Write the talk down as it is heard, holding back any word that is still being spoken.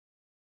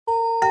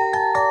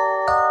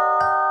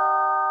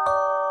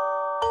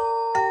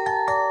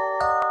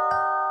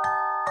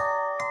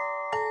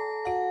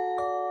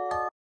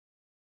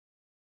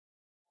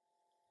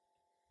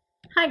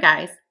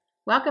guys,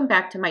 welcome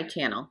back to my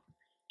channel.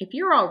 If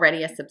you're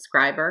already a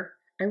subscriber,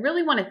 I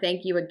really want to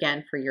thank you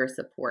again for your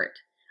support.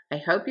 I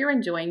hope you're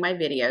enjoying my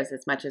videos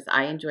as much as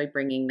I enjoy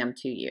bringing them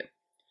to you.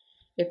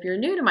 If you're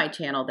new to my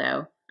channel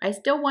though, I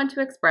still want to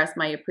express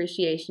my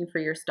appreciation for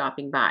your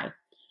stopping by,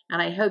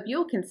 and I hope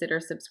you'll consider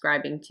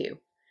subscribing too.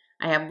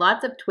 I have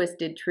lots of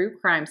twisted true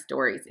crime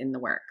stories in the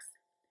works.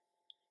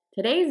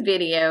 Today's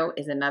video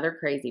is another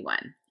crazy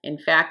one. In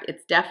fact,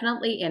 it's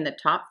definitely in the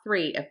top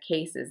 3 of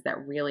cases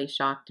that really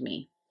shocked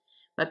me.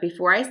 But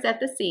before I set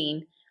the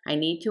scene, I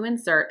need to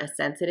insert a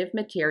sensitive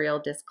material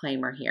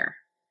disclaimer here.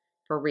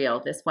 For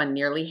real, this one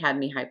nearly had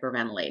me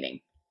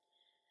hyperventilating.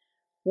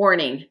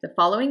 Warning, the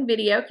following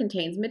video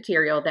contains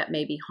material that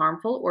may be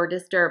harmful or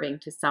disturbing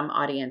to some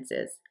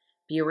audiences.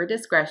 Viewer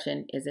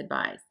discretion is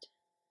advised.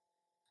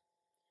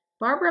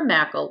 Barbara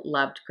Mackle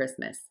loved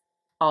Christmas.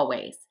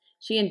 Always.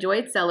 She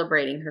enjoyed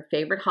celebrating her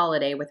favorite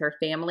holiday with her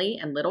family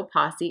and little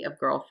posse of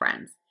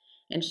girlfriends,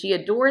 and she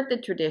adored the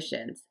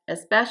traditions,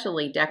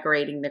 especially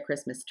decorating the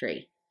Christmas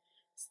tree.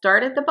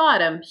 "Start at the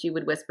bottom," she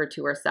would whisper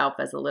to herself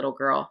as a little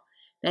girl.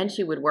 Then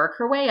she would work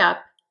her way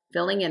up,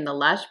 filling in the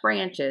lush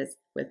branches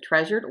with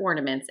treasured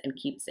ornaments and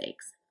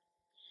keepsakes.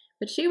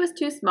 But she was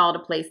too small to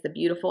place the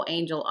beautiful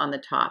angel on the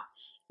top,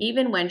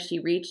 even when she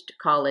reached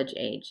college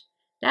age.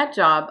 That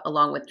job,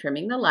 along with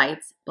trimming the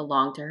lights,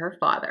 belonged to her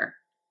father.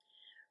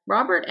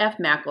 Robert F.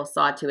 Mackle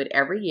saw to it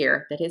every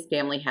year that his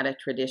family had a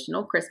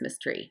traditional Christmas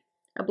tree,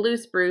 a blue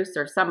spruce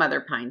or some other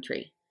pine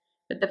tree.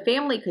 But the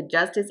family could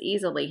just as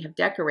easily have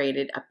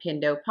decorated a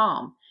pindo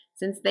palm,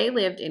 since they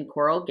lived in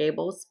Coral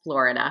Gables,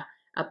 Florida,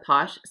 a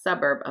posh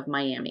suburb of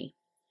Miami.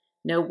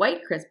 No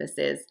white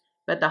Christmases,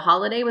 but the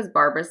holiday was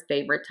Barbara's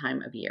favorite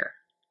time of year.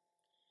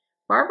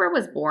 Barbara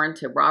was born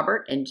to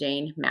Robert and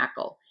Jane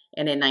Mackle,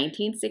 and in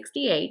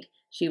 1968,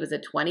 she was a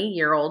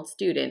 20-year-old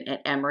student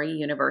at Emory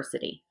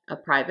University, a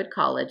private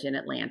college in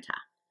Atlanta.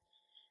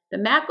 The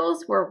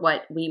Mackles were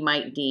what we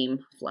might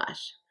deem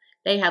flush.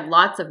 They had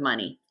lots of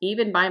money,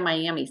 even by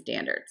Miami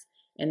standards,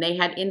 and they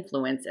had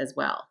influence as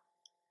well.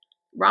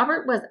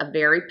 Robert was a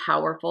very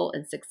powerful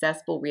and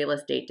successful real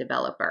estate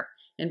developer,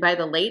 and by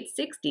the late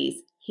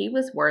 60s, he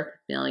was worth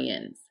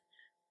millions.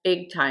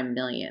 Big-time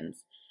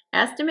millions.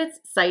 Estimates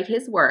cite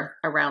his worth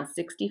around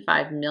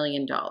 $65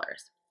 million.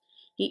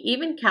 He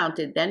even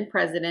counted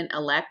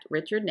then-President-elect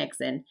Richard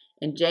Nixon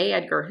and J.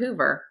 Edgar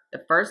Hoover,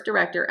 the first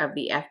director of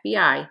the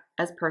FBI,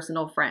 as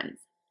personal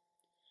friends.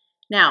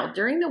 Now,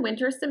 during the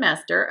winter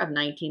semester of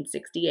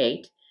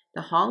 1968,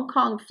 the Hong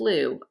Kong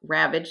flu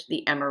ravaged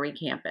the Emory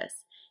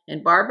campus,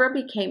 and Barbara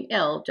became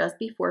ill just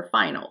before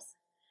finals.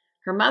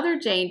 Her mother,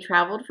 Jane,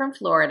 traveled from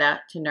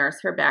Florida to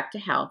nurse her back to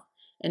health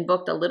and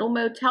booked a little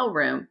motel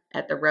room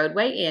at the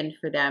Roadway Inn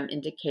for them in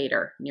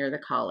Decatur, near the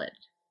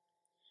college.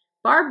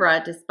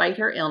 Barbara, despite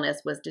her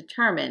illness, was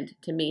determined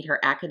to meet her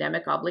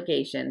academic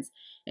obligations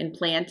and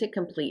planned to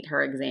complete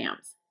her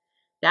exams.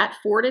 That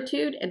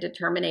fortitude and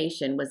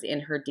determination was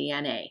in her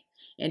DNA,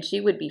 and she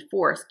would be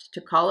forced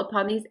to call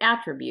upon these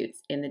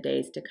attributes in the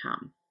days to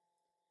come.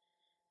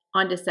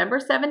 On December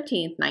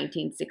 17,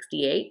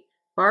 1968,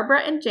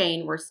 Barbara and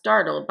Jane were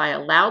startled by a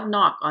loud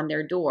knock on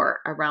their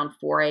door around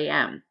 4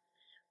 a.m.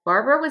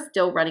 Barbara was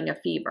still running a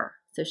fever,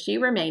 so she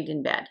remained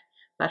in bed,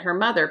 but her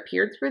mother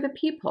peered through the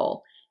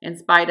peephole and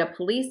spied a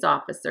police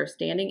officer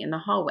standing in the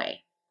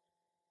hallway.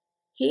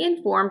 He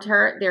informed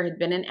her there had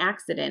been an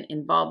accident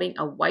involving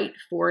a white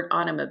Ford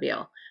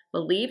automobile,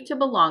 believed to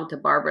belong to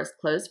Barbara's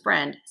close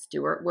friend,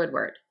 Stuart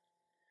Woodward.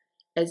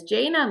 As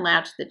Jane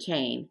unlatched the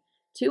chain,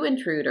 2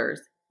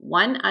 intruders,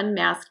 one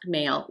unmasked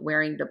male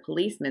wearing the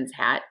policeman's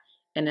hat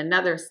and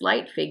another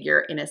slight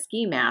figure in a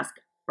ski mask,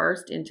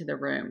 burst into the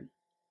room.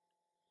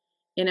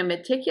 In a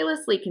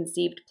meticulously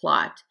conceived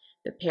plot,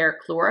 the pair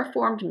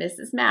chloroformed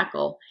Mrs.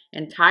 Mackle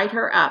and tied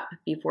her up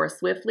before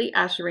swiftly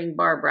ushering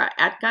Barbara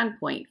at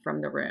gunpoint from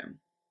the room.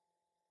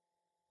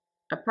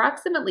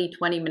 Approximately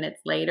 20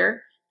 minutes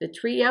later, the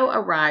trio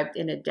arrived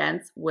in a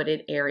dense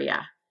wooded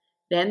area.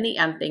 Then the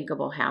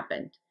unthinkable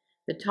happened.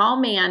 The tall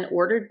man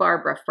ordered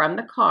Barbara from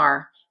the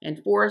car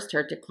and forced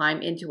her to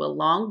climb into a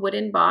long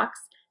wooden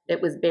box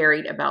that was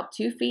buried about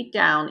 2 feet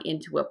down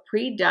into a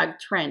pre-dug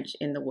trench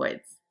in the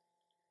woods.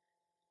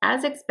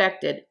 As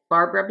expected,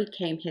 Barbara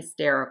became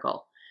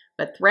hysterical,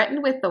 but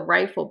threatened with the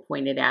rifle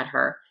pointed at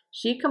her,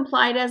 she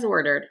complied as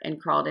ordered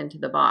and crawled into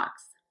the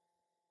box.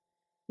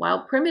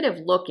 While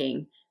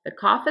primitive-looking, the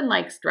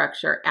coffin-like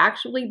structure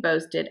actually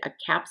boasted a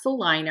capsule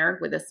liner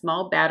with a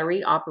small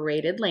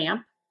battery-operated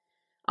lamp,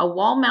 a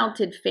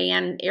wall-mounted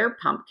fan air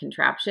pump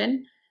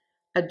contraption,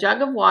 a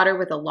jug of water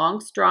with a long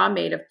straw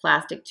made of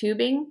plastic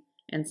tubing,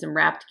 and some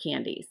wrapped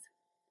candies.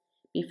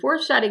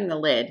 Before shutting the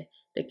lid,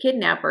 the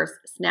kidnappers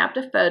snapped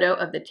a photo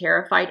of the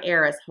terrified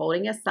heiress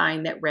holding a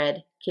sign that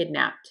read,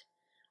 "Kidnapped."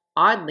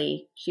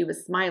 Oddly, she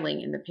was smiling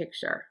in the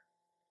picture.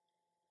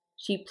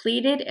 She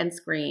pleaded and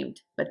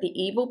screamed, but the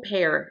evil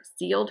pair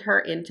sealed her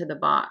into the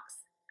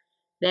box.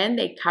 Then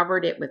they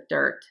covered it with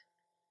dirt,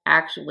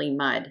 actually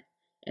mud,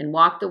 and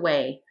walked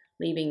away,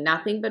 leaving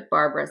nothing but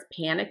Barbara's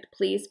panicked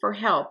pleas for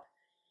help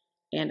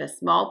and a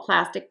small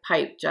plastic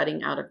pipe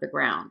jutting out of the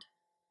ground.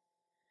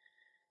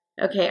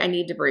 Okay, I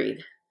need to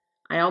breathe.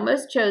 I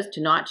almost chose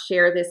to not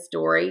share this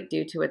story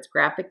due to its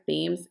graphic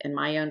themes and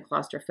my own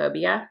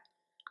claustrophobia.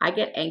 I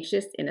get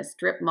anxious in a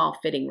strip mall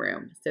fitting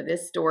room, so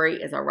this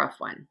story is a rough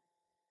one.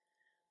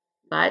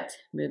 But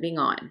moving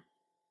on.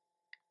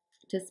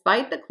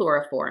 Despite the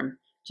chloroform,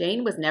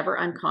 Jane was never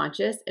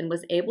unconscious and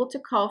was able to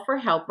call for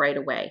help right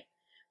away,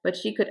 but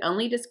she could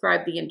only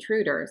describe the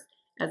intruders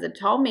as a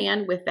tall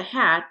man with the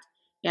hat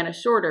and a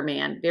shorter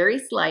man, very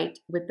slight,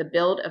 with the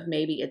build of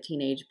maybe a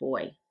teenage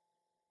boy.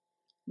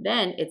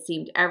 Then it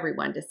seemed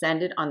everyone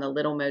descended on the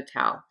little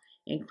motel,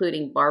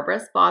 including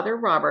Barbara's father,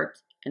 Robert,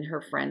 and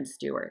her friend,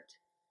 Stuart.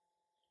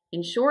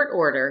 In short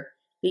order,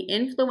 the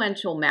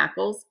influential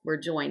Mackles were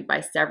joined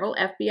by several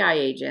FBI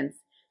agents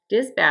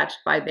dispatched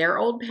by their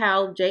old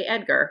pal, J.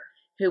 Edgar,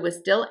 who was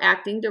still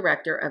acting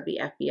director of the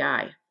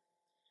FBI.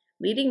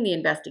 Leading the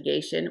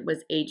investigation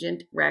was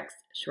Agent Rex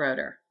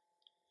Schroeder.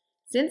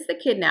 Since the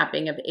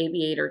kidnapping of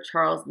aviator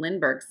Charles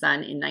Lindbergh's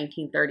son in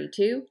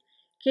 1932,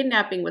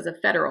 kidnapping was a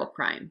federal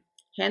crime,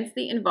 hence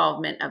the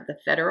involvement of the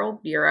Federal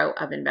Bureau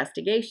of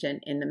Investigation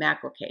in the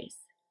Mackle case.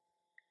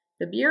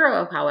 The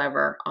Bureau,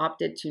 however,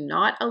 opted to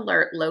not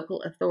alert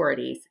local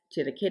authorities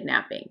to the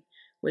kidnapping,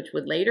 which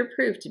would later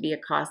prove to be a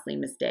costly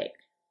mistake.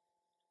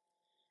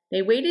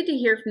 They waited to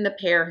hear from the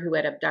pair who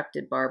had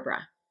abducted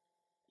Barbara,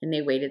 and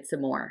they waited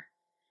some more.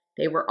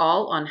 They were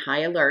all on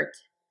high alert.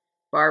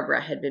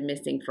 Barbara had been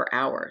missing for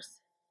hours.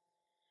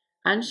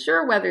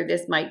 Unsure whether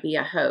this might be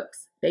a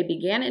hoax, they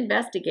began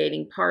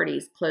investigating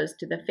parties close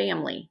to the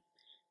family.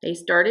 They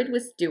started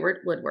with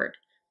Stuart Woodward,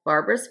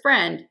 Barbara's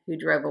friend who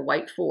drove a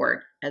white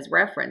Ford, as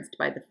referenced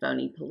by the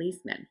phony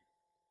policeman.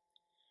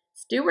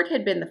 Stuart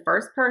had been the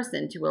first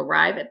person to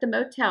arrive at the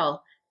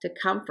motel to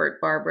comfort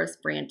Barbara's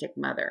frantic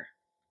mother.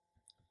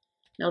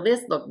 Now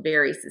this looked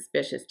very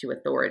suspicious to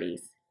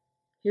authorities.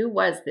 Who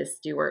was this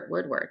Stuart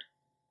Woodward?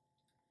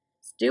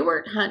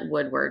 Stuart Hunt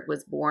Woodward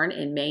was born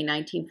in May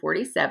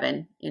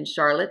 1947 in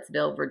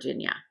Charlottesville,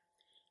 Virginia.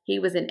 He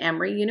was an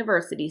Emory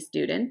University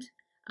student,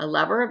 a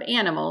lover of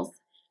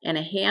animals, and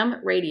a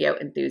ham radio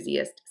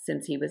enthusiast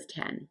since he was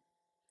 10.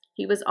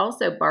 He was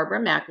also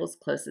Barbara Mackle's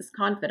closest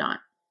confidant.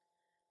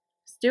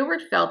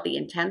 Stuart felt the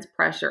intense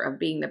pressure of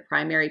being the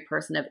primary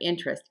person of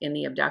interest in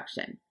the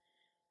abduction.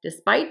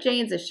 Despite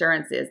Jane's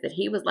assurances that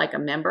he was like a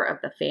member of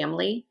the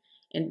family,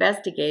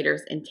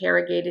 investigators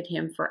interrogated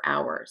him for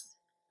hours.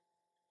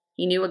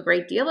 He knew a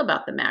great deal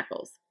about the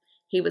Mackles.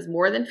 He was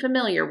more than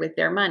familiar with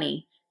their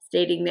money,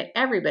 stating that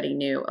everybody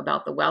knew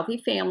about the wealthy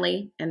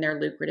family and their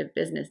lucrative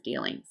business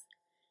dealings.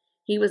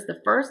 He was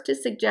the first to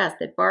suggest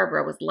that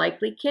Barbara was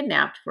likely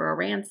kidnapped for a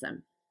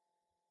ransom.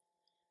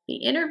 The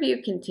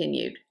interview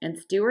continued, and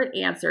Stuart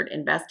answered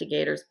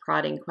investigators'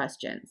 prodding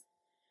questions.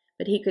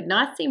 But he could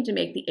not seem to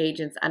make the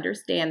agents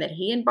understand that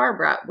he and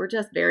Barbara were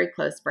just very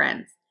close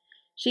friends.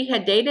 She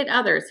had dated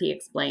others, he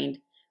explained,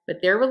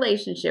 but their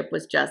relationship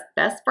was just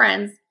best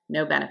friends,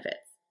 no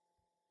benefits.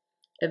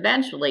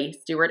 Eventually,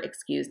 Stuart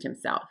excused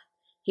himself.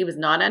 He was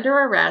not under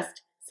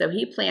arrest, so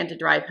he planned to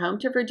drive home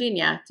to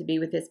Virginia to be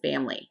with his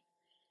family.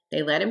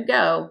 They let him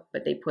go,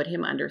 but they put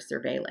him under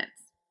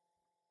surveillance.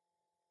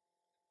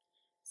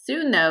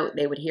 Soon, though,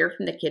 they would hear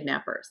from the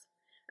kidnappers.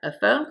 A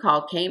phone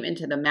call came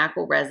into the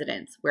Mackle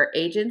residence, where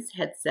agents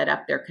had set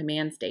up their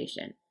command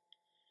station.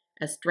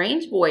 A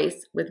strange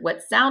voice, with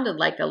what sounded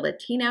like a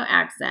Latino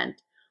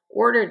accent,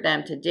 ordered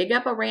them to dig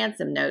up a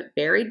ransom note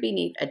buried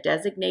beneath a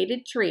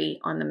designated tree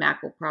on the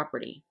Mackle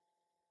property.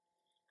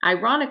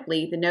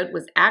 Ironically, the note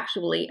was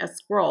actually a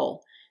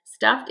scroll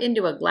stuffed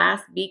into a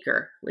glass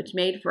beaker, which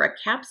made for a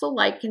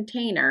capsule-like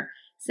container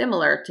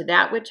similar to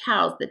that which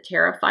housed the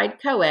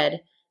terrified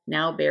coed,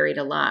 now buried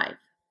alive.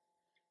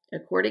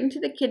 According to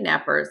the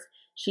kidnappers,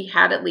 she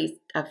had at least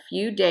a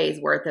few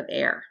days' worth of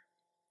air.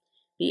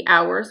 The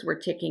hours were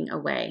ticking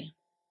away.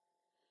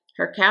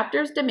 Her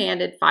captors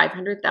demanded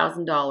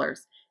 $500,000,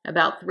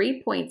 about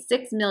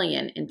 $3.6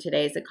 million in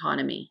today's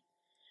economy.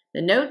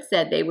 The note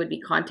said they would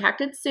be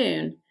contacted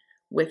soon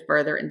with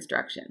further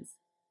instructions.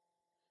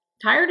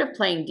 Tired of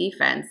playing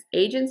defense,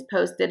 agents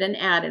posted an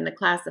ad in the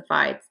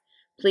classifieds,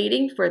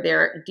 pleading for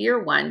their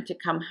dear one to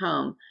come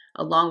home,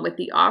 along with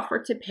the offer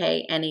to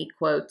pay any,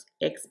 quote,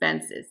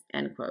 expenses,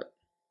 end quote.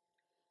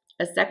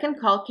 A second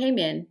call came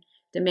in,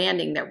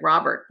 demanding that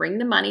Robert bring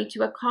the money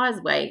to a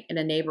causeway in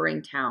a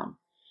neighboring town.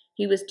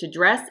 He was to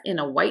dress in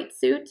a white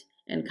suit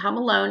and come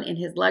alone in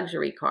his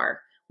luxury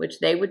car, which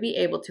they would be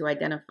able to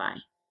identify.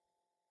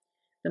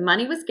 The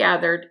money was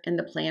gathered and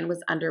the plan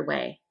was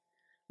underway.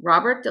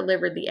 Robert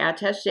delivered the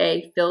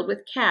attaché filled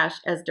with cash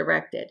as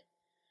directed.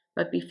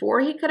 But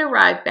before he could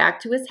arrive back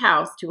to his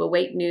house to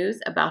await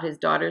news about his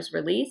daughter's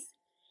release,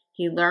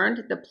 he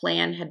learned the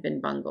plan had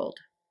been bungled.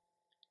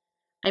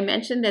 I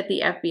mentioned that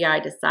the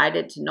FBI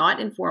decided to not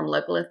inform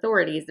local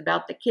authorities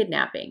about the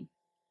kidnapping.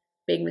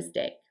 Big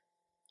mistake.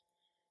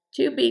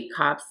 Two beat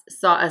cops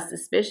saw a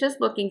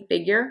suspicious-looking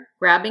figure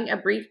grabbing a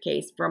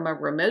briefcase from a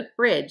remote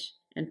bridge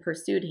and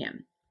pursued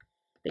him.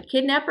 The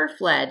kidnapper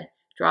fled,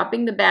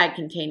 dropping the bag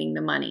containing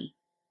the money.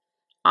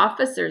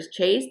 Officers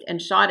chased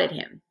and shot at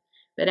him,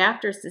 but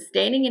after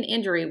sustaining an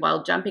injury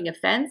while jumping a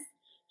fence,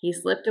 he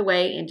slipped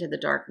away into the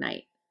dark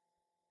night.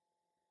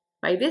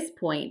 By this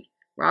point,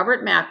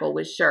 Robert Mackle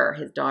was sure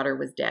his daughter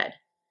was dead.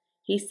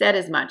 He said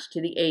as much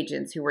to the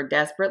agents who were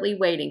desperately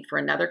waiting for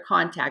another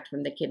contact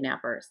from the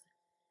kidnappers.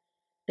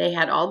 They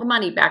had all the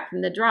money back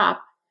from the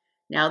drop.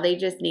 Now they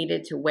just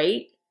needed to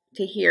wait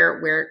to hear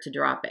where to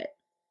drop it.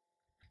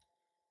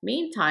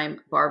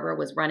 Meantime, Barbara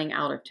was running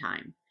out of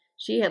time.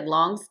 She had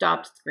long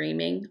stopped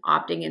screaming,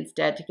 opting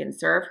instead to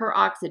conserve her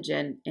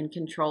oxygen and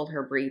control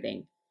her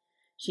breathing.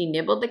 She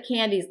nibbled the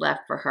candies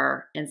left for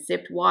her and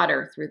sipped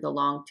water through the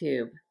long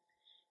tube.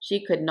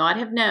 She could not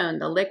have known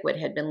the liquid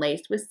had been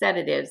laced with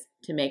sedatives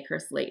to make her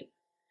sleep.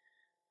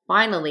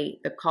 Finally,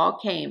 the call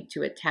came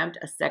to attempt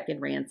a second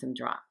ransom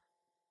drop.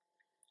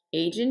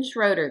 Agent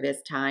Schroeder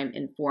this time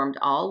informed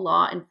all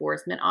law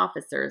enforcement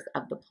officers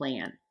of the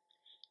plan,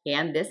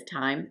 and this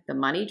time the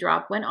money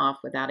drop went off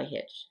without a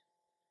hitch.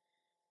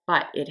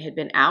 But it had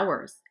been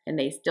hours, and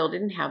they still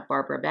didn't have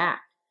Barbara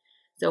back.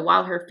 So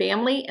while her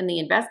family and the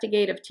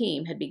investigative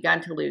team had begun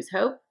to lose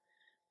hope,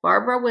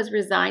 Barbara was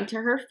resigned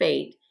to her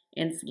fate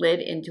and slid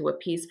into a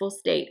peaceful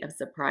state of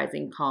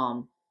surprising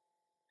calm.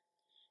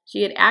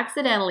 She had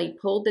accidentally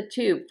pulled the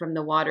tube from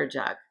the water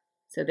jug,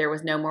 so there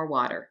was no more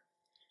water.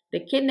 The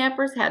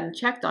kidnappers hadn't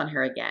checked on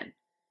her again.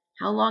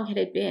 How long had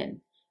it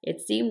been?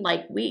 It seemed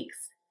like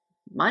weeks,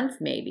 months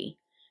maybe,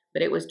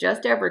 but it was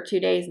just over 2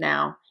 days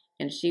now,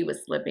 and she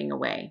was slipping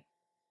away.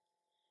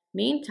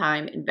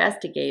 Meantime,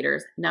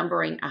 investigators,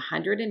 numbering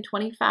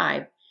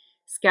 125,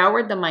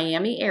 scoured the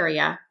Miami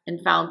area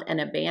and found an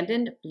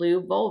abandoned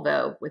blue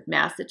Volvo with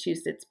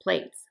Massachusetts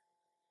plates.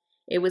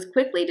 It was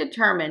quickly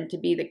determined to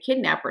be the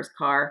kidnapper's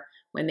car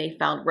when they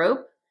found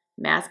rope,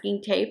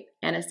 masking tape,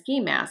 and a ski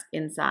mask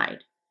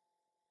inside.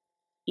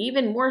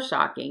 Even more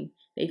shocking,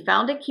 they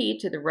found a key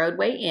to the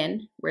roadway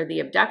inn where the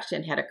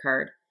abduction had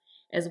occurred,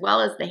 as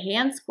well as the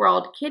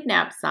hand-scrawled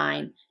kidnap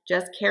sign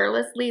just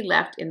carelessly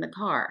left in the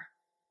car.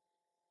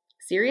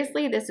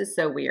 Seriously, this is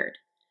so weird.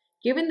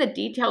 Given the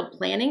detailed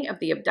planning of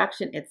the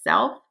abduction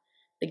itself,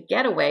 the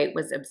getaway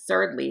was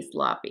absurdly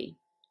sloppy.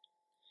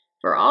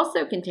 For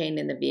also contained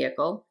in the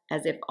vehicle,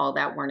 as if all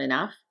that weren't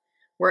enough,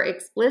 were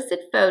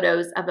explicit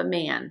photos of a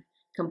man,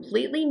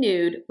 completely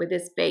nude with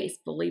his face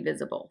fully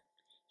visible.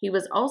 He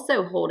was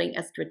also holding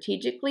a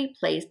strategically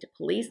placed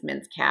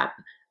policeman's cap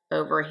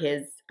over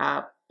his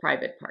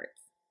private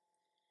parts.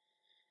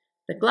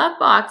 The glove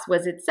box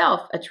was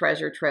itself a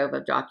treasure trove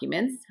of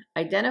documents,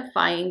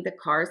 identifying the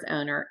car's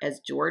owner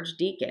as George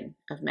Deacon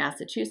of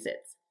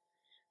Massachusetts.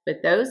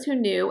 But those who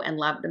knew and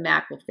loved the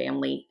Mackle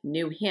family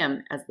knew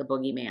him as the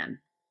boogeyman.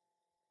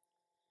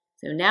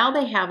 So now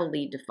they have a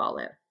lead to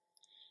follow.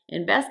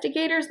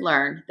 Investigators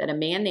learned that a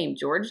man named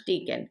George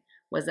Deacon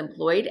was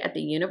employed at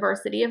the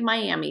University of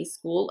Miami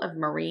School of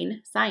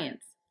Marine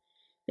Science.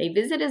 They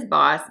visit his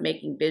boss,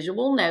 making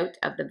visual note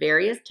of the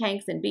various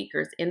tanks and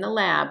beakers in the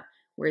lab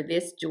where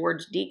this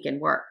George Deacon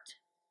worked.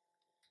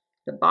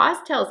 The boss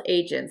tells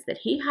agents that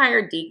he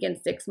hired Deacon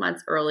 6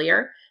 months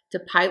earlier to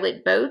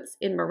pilot boats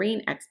in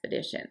marine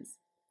expeditions.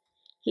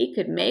 He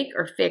could make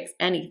or fix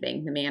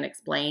anything, the man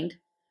explained,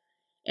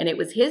 and it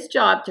was his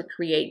job to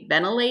create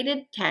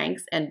ventilated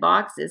tanks and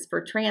boxes for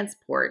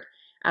transport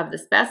of the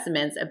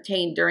specimens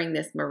obtained during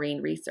this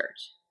marine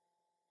research.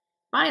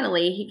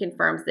 Finally, he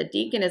confirms that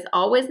Deacon is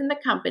always in the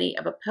company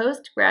of a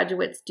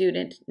postgraduate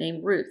student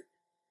named Ruth.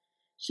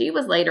 She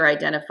was later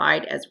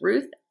identified as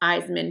Ruth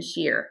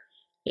Eismann-Schier,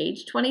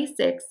 age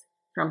 26,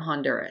 from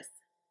Honduras.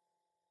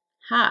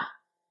 Ha!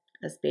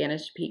 A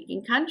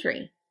Spanish-speaking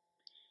country.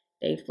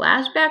 They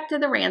flash back to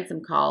the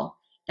ransom call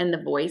and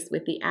the voice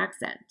with the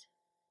accent.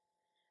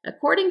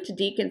 According to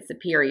Deacon's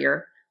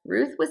superior,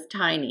 Ruth was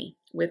tiny,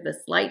 with the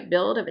slight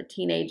build of a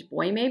teenage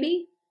boy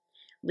maybe,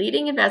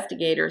 leading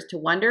investigators to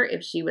wonder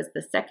if she was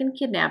the second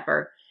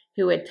kidnapper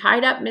who had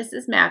tied up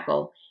Mrs.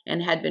 Mackle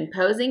and had been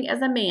posing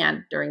as a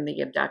man during the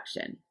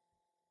abduction.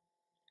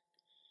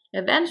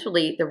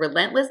 Eventually, the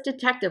relentless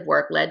detective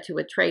work led to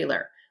a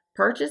trailer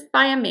purchased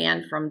by a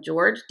man from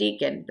George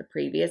Deacon the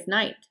previous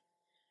night.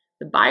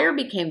 The buyer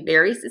became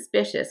very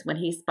suspicious when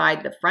he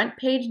spied the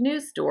front-page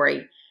news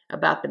story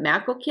about the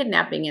Mackle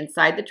kidnapping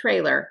inside the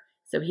trailer,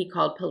 so he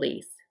called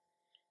police.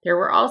 There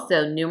were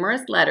also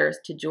numerous letters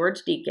to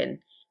George Deacon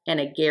and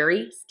a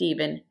Gary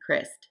Stephen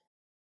Krist.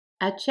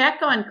 A check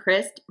on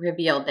Krist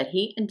revealed that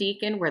he and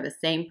Deacon were the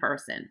same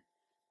person.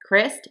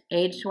 Krist,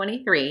 age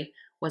 23,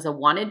 was a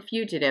wanted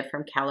fugitive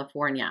from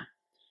California.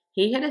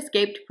 He had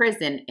escaped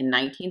prison in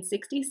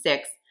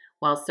 1966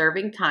 while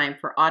serving time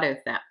for auto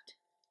theft.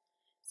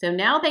 So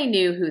now they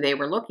knew who they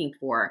were looking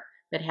for,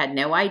 but had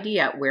no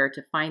idea where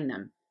to find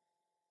them.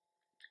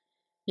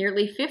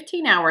 Nearly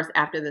 15 hours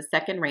after the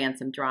second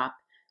ransom drop,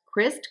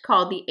 Krist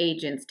called the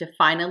agents to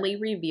finally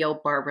reveal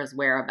Barbara's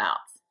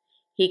whereabouts.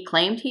 He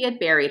claimed he had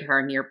buried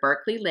her near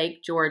Berkeley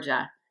Lake,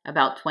 Georgia,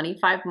 about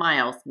 25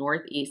 miles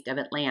northeast of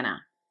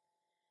Atlanta.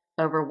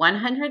 Over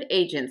 100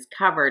 agents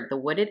covered the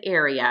wooded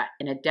area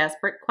in a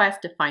desperate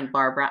quest to find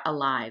Barbara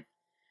alive.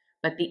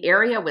 but the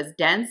area was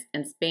dense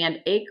and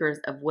spanned acres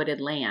of wooded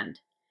land.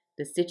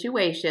 The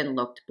situation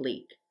looked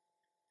bleak.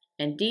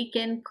 And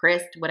Deacon,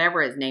 Krist,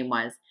 whatever his name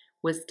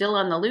was still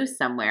on the loose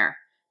somewhere,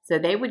 so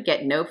they would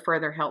get no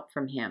further help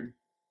from him.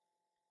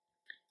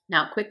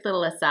 Now, quick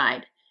little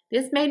aside.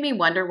 This made me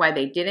wonder why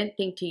they didn't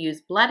think to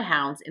use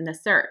bloodhounds in the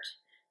search.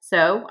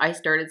 So I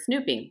started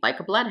snooping, like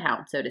a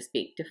bloodhound, so to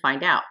speak, to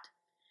find out.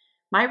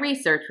 My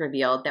research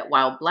revealed that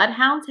while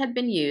bloodhounds had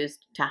been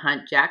used to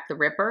hunt Jack the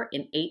Ripper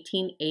in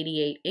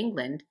 1888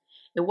 England,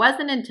 it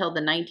wasn't until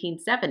the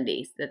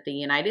 1970s that the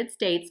United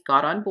States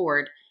got on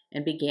board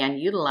and began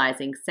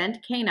utilizing scent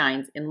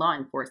canines in law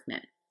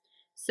enforcement.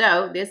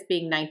 So, this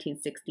being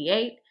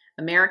 1968,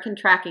 American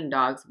tracking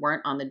dogs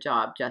weren't on the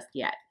job just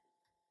yet.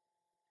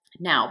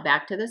 Now,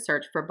 back to the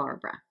search for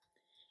Barbara.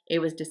 It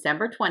was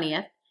December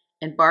 20th,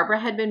 and Barbara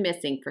had been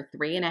missing for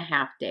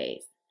 3.5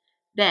 days.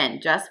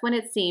 Then, just when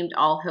it seemed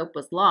all hope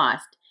was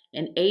lost,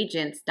 an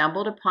agent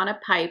stumbled upon a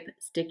pipe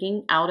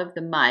sticking out of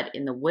the mud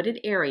in the wooded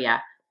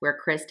area where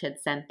Krist had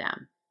sent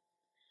them.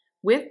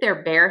 With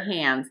their bare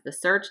hands, the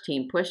search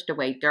team pushed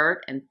away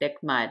dirt and thick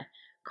mud,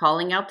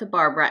 calling out to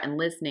Barbara and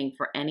listening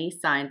for any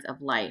signs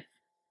of life.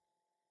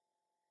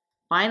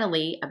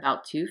 Finally,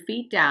 about 2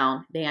 feet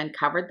down, they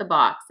uncovered the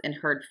box and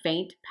heard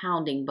faint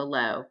pounding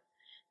below.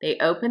 They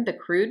opened the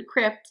crude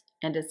crypt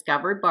and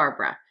discovered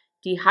Barbara,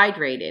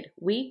 dehydrated,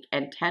 weak,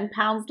 and 10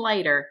 pounds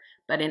lighter,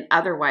 but in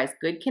otherwise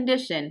good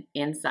condition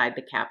inside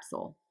the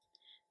capsule.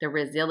 The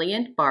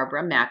resilient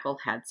Barbara Mackle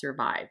had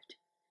survived.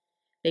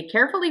 They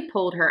carefully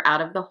pulled her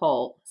out of the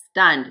hole,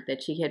 stunned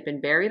that she had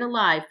been buried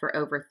alive for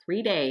over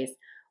 3 days,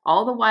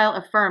 all the while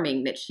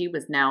affirming that she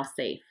was now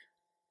safe.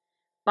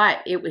 But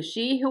it was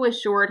she who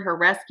assured her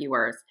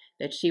rescuers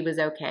that she was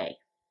okay.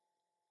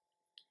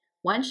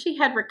 Once she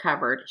had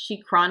recovered,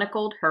 she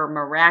chronicled her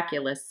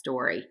miraculous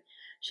story.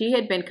 She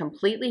had been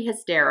completely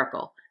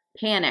hysterical,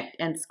 panicked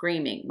and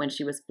screaming when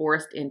she was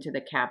forced into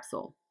the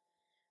capsule.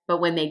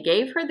 But when they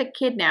gave her the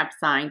kidnap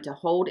sign to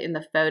hold in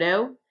the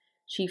photo,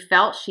 she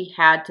felt she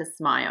had to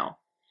smile.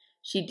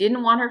 She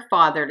didn't want her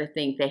father to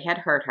think they had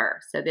hurt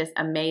her, so this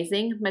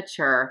amazing,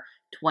 mature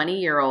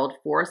 20-year-old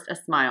forced a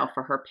smile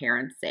for her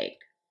parents' sake.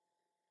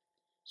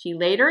 She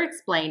later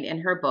explained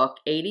in her book,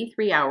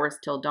 83 Hours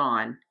Till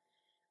Dawn,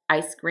 "I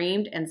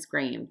screamed and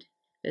screamed.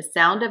 The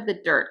sound of the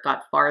dirt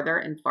got farther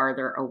and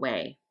farther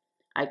away.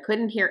 I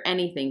couldn't hear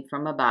anything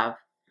from above.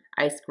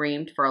 I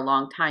screamed for a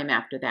long time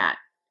after that."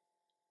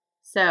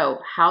 So,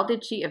 how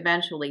did she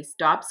eventually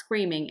stop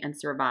screaming and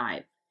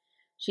survive?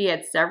 She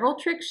had several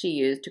tricks she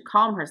used to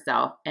calm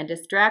herself and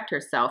distract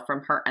herself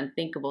from her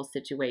unthinkable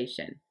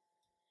situation.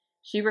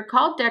 She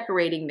recalled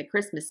decorating the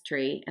Christmas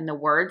tree and the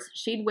words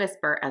she'd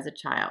whisper as a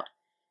child.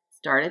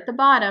 Start at the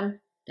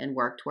bottom, then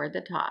work toward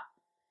the top.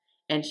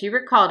 And she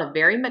recalled a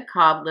very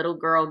macabre little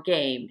girl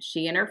game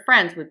she and her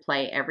friends would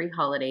play every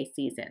holiday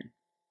season.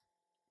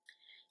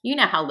 You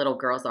know how little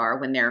girls are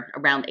when they're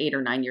around 8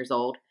 or 9 years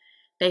old.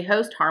 They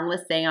host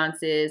harmless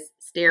seances,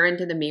 stare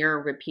into the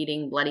mirror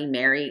repeating Bloody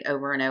Mary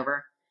over and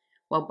over.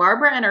 Well,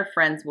 Barbara and her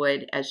friends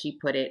would, as she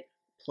put it,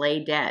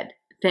 play dead,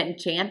 then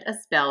chant a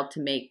spell to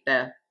make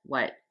the,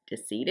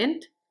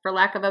 decedent, for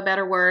lack of a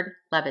better word,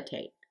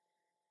 levitate.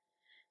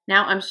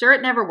 Now, I'm sure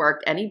it never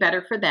worked any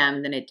better for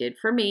them than it did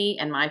for me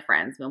and my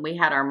friends when we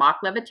had our mock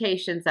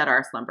levitations at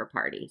our slumber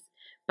parties.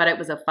 But it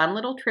was a fun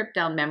little trip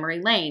down memory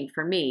lane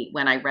for me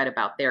when I read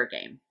about their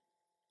game.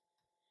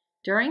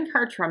 During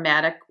her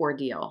traumatic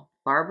ordeal,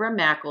 Barbara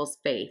Mackle's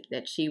faith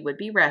that she would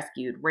be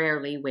rescued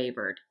rarely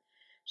wavered.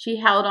 She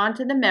held on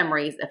to the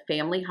memories of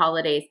family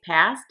holidays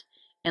past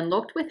and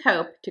looked with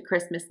hope to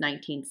Christmas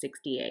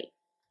 1968.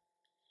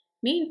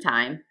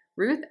 Meantime,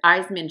 Ruth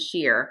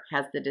Eismann-Schier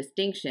has the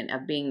distinction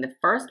of being the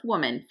first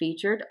woman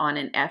featured on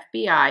an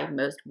FBI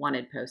Most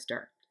Wanted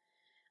poster.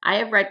 I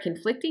have read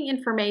conflicting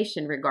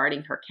information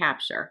regarding her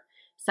capture.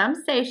 Some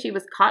say she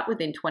was caught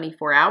within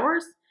 24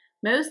 hours.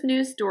 Most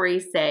news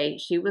stories say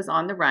she was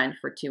on the run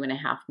for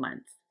 2.5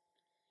 months.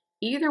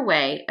 Either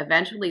way,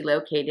 eventually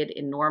located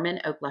in Norman,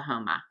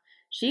 Oklahoma,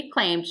 she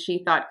claimed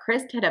she thought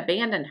Krist had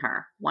abandoned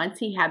her once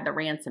he had the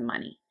ransom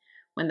money.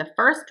 When the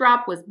first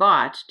drop was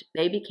botched,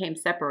 they became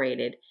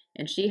separated,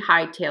 and she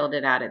hightailed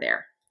it out of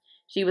there.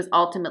 She was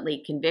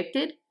ultimately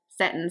convicted,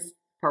 sentenced,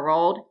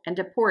 paroled, and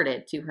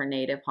deported to her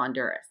native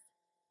Honduras.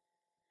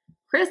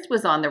 Krist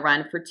was on the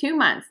run for 2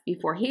 months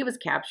before he was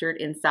captured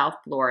in South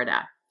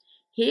Florida.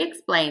 He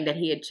explained that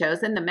he had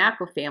chosen the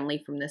Mackle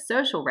family from the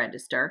social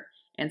register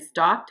and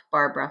stalked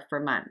Barbara for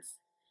months.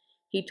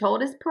 He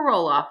told his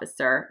parole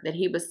officer that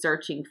he was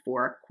searching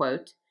for,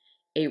 quote,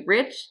 a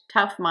rich,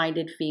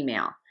 tough-minded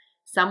female,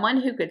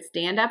 someone who could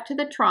stand up to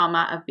the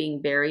trauma of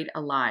being buried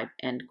alive,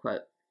 end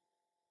quote.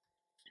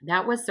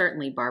 That was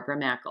certainly Barbara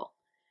Mackle.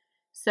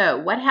 So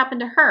what happened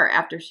to her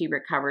after she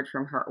recovered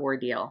from her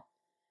ordeal?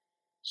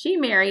 She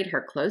married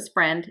her close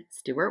friend,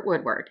 Stuart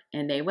Woodward,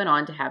 and they went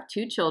on to have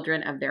 2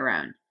 children of their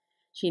own.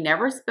 She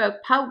never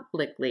spoke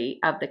publicly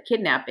of the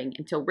kidnapping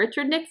until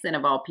Richard Nixon,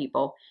 of all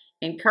people,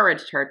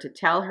 encouraged her to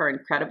tell her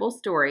incredible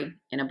story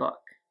in a book.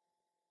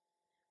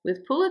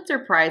 With Pulitzer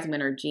Prize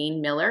winner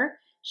Jean Miller,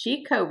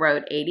 She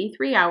co-wrote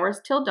 83 Hours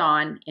Till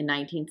Dawn in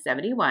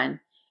 1971,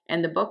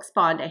 and the book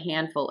spawned a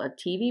handful of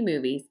TV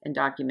movies and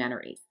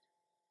documentaries.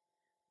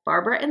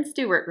 Barbara and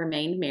Stuart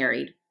remained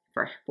married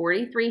for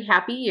 43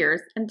 happy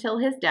years until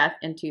his death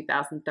in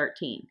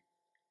 2013.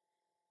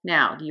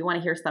 Now, do you want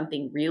to hear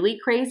something really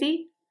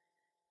crazy?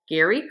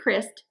 Gary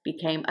Krist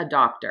became a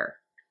doctor.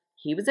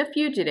 He was a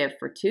fugitive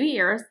for 2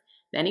 years,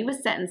 then he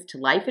was sentenced to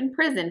life in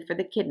prison for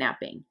the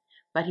kidnapping,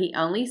 but he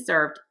only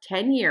served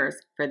 10 years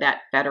for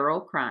that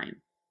federal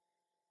crime.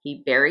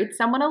 He buried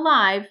someone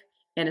alive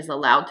and is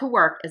allowed to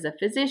work as a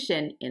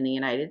physician in the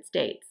United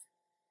States.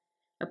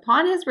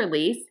 Upon his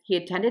release, he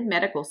attended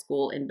medical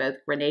school in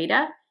both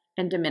Grenada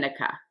and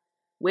Dominica,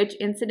 which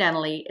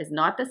incidentally is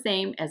not the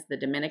same as the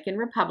Dominican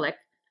Republic.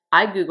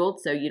 I Googled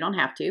so you don't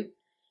have to.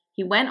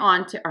 He went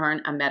on to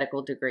earn a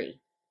medical degree.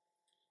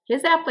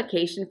 His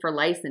application for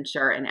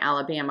licensure in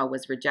Alabama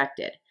was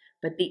rejected,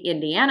 but the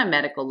Indiana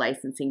Medical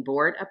Licensing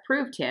Board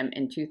approved him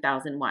in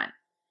 2001.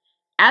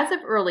 As of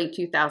early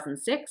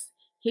 2006,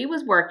 he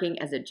was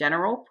working as a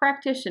general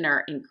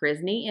practitioner in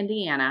Krist,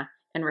 Indiana,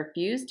 and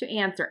refused to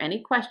answer any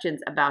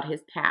questions about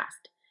his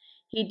past.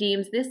 He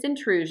deems this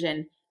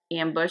intrusion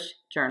ambush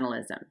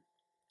journalism.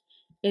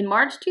 In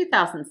March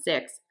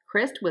 2006,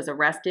 Krist was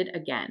arrested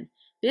again,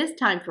 this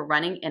time for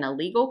running an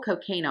illegal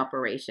cocaine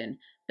operation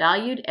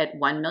valued at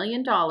 $1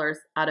 million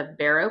out of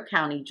Barrow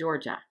County,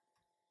 Georgia.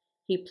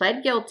 He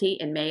pled guilty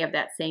in May of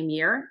that same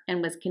year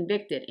and was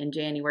convicted in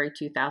January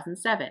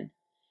 2007.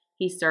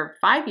 He served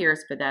 5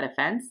 years for that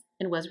offense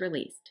and was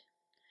released.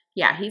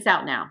 Yeah, he's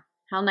out now.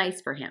 How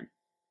nice for him.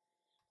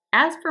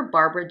 As for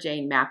Barbara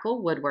Jane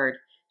Mackle Woodward,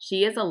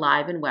 she is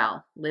alive and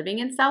well, living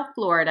in South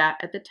Florida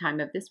at the time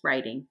of this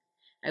writing.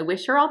 I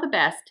wish her all the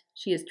best.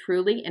 She is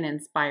truly an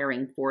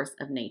inspiring force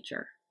of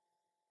nature.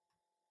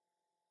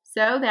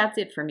 So that's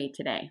it for me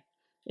today.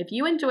 If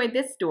you enjoyed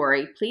this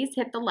story, please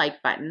hit the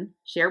like button,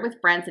 share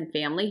with friends and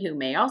family who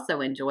may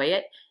also enjoy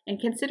it, and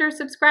consider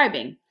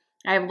subscribing.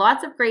 I have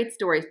lots of great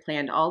stories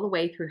planned all the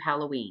way through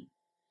Halloween.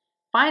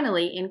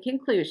 Finally, in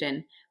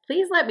conclusion,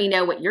 please let me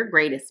know what your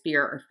greatest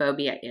fear or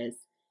phobia is.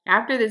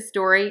 After this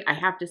story, I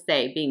have to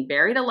say being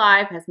buried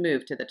alive has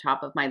moved to the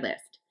top of my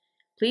list.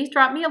 Please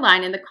drop me a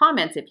line in the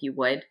comments if you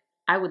would.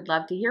 I would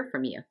love to hear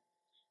from you.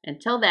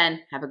 Until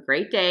then, have a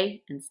great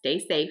day and stay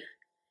safe.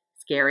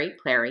 Scary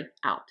Clary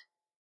out.